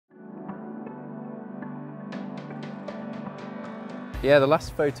Yeah, the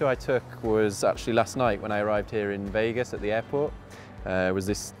last photo I took was actually last night when I arrived here in Vegas at the airport. It was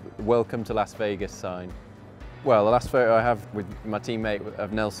this "Welcome to Las Vegas" sign. Well, the last photo I have with my teammate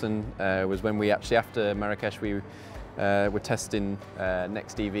of Nelson was when we actually, after Marrakesh, we were testing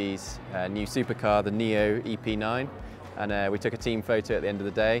NextEV's new supercar, the NIO EP9, and we took a team photo at the end of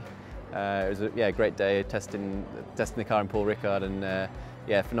the day. It was a great day testing the car in Paul Ricard, and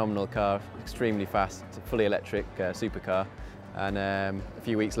yeah, phenomenal car, extremely fast, fully electric supercar. And a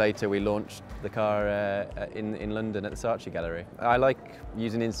few weeks later we launched the car in London at the Surtees gallery. I like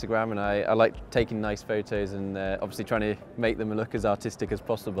using Instagram, and I like taking nice photos and obviously trying to make them look as artistic as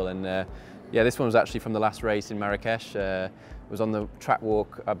possible. And yeah, this one was actually from the last race in Marrakesh. It was on the track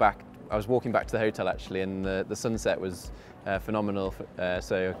walk back. I was walking back to the hotel actually, and the sunset was phenomenal.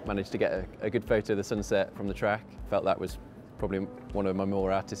 So I managed to get a good photo of the sunset from the track. Felt that was probably one of my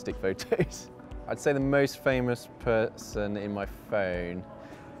more artistic photos. I'd say the most famous person in my phone,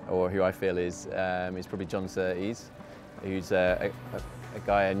 or who I feel is probably John Surtees, who's a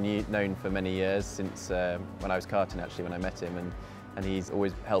guy I've known for many years, since when I was karting actually, when I met him, and he's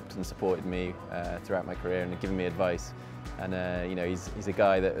always helped and supported me throughout my career and given me advice. And you know, he's a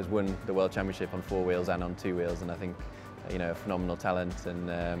guy that has won the World Championship on 4 wheels and on 2 wheels, and I think, you know, a phenomenal talent, and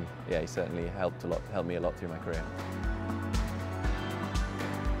yeah, he certainly helped me a lot through my career.